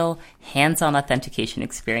with real hands-on authentication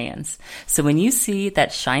experience. So when you see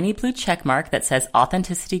that shiny blue check mark that says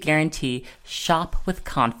Authenticity Guarantee, shop with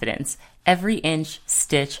confidence. Every inch,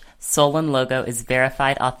 stitch, sole, and logo is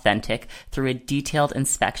verified authentic through a detailed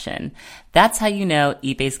inspection. That's how you know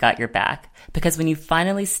eBay's got your back. Because when you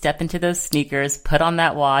finally step into those sneakers, put on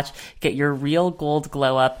that watch, get your real gold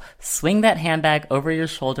glow up, swing that handbag over your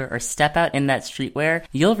shoulder, or step out in that streetwear,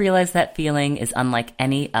 you'll realize that feeling is unlike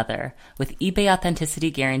any other. With eBay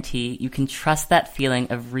Authenticity Guarantee, you can trust that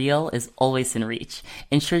feeling of real is always in reach.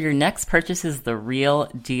 Ensure your next purchase is the real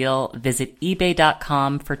deal. Visit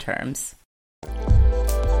ebay.com for terms.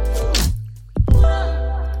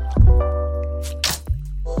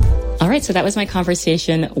 All right. So that was my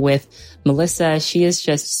conversation with Melissa. She is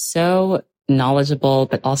just so knowledgeable,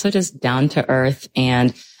 but also just down to earth.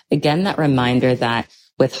 And again, that reminder that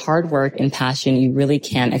with hard work and passion, you really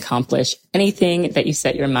can accomplish anything that you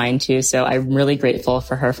set your mind to. So I'm really grateful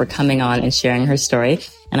for her for coming on and sharing her story.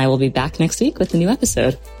 And I will be back next week with a new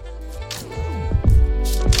episode.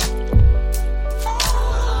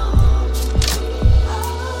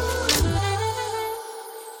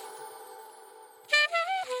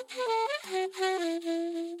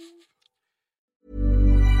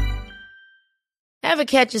 Ever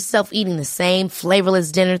catch yourself eating the same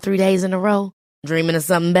flavorless dinner 3 days in a row? Dreaming of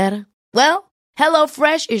something better? Well,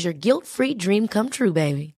 HelloFresh is your guilt-free dream come true,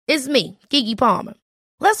 baby. It's me, Keke Palmer.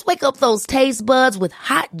 Let's wake up those taste buds with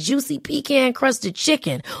hot, juicy pecan-crusted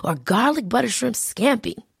chicken or garlic butter shrimp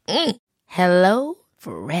scampi. Hello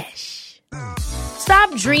Fresh.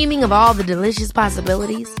 Stop dreaming of all the delicious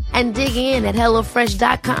possibilities and dig in at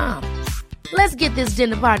HelloFresh.com. Let's get this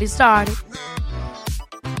dinner party started.